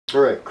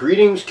Alright,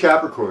 greetings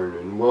Capricorn,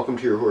 and welcome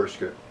to your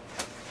horoscope.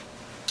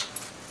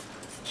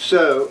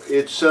 So,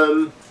 it's,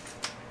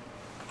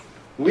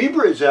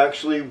 Libra is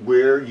actually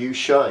where you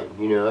shine.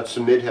 You know, that's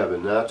the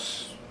midheaven.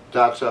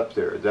 That's up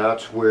there.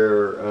 That's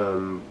where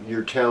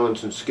your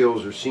talents and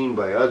skills are seen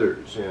by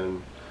others,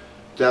 and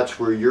that's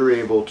where you're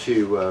able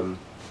to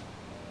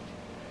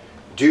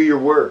do your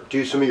work,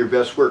 do some of your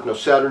best work. Now,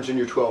 Saturn's in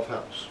your 12th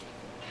house.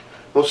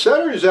 Well,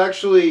 Saturn is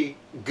actually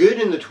good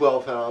in the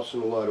 12th house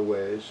in a lot of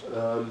ways.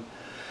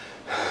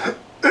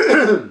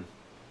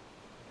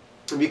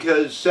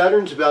 Because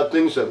Saturn's about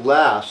things that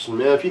last. And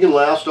man, if you can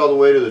last all the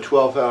way to the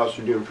 12th house,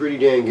 you're doing pretty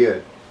dang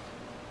good.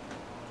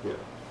 Yeah.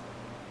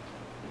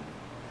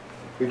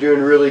 You're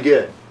doing really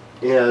good.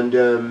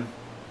 And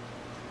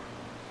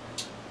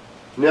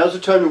now's the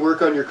time to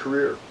work on your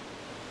career.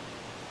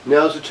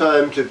 Now's the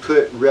time to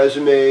put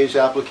resumes,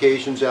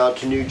 applications out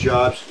to new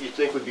jobs you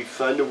think would be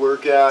fun to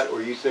work at,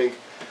 or you think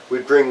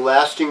would bring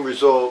lasting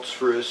results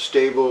for a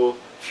stable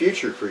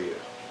future for you.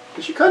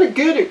 Because you're kind of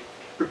good at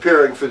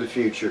preparing for the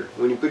future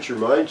when you put your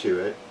mind to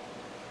it.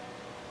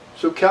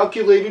 So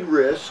calculated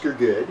risks are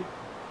good.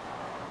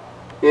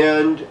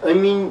 And, I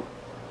mean,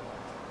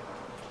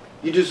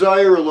 you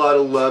desire a lot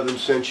of love and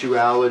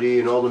sensuality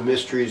and all the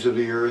mysteries of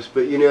the earth,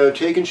 but, you know,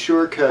 taking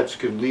shortcuts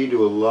could lead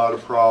to a lot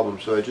of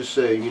problems. So I just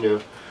say, you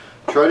know,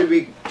 try to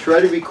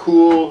be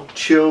cool,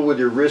 chill with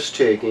your risk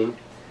taking.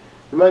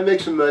 You might make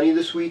some money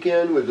this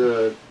weekend with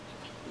the,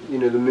 you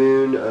know, the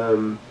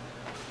moon.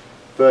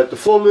 But the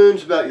full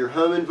moon's about your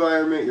home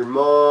environment, your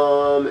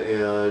mom,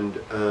 and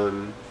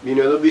you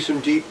know, there'll be some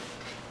deep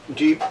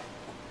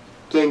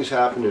things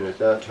happening at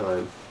that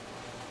time.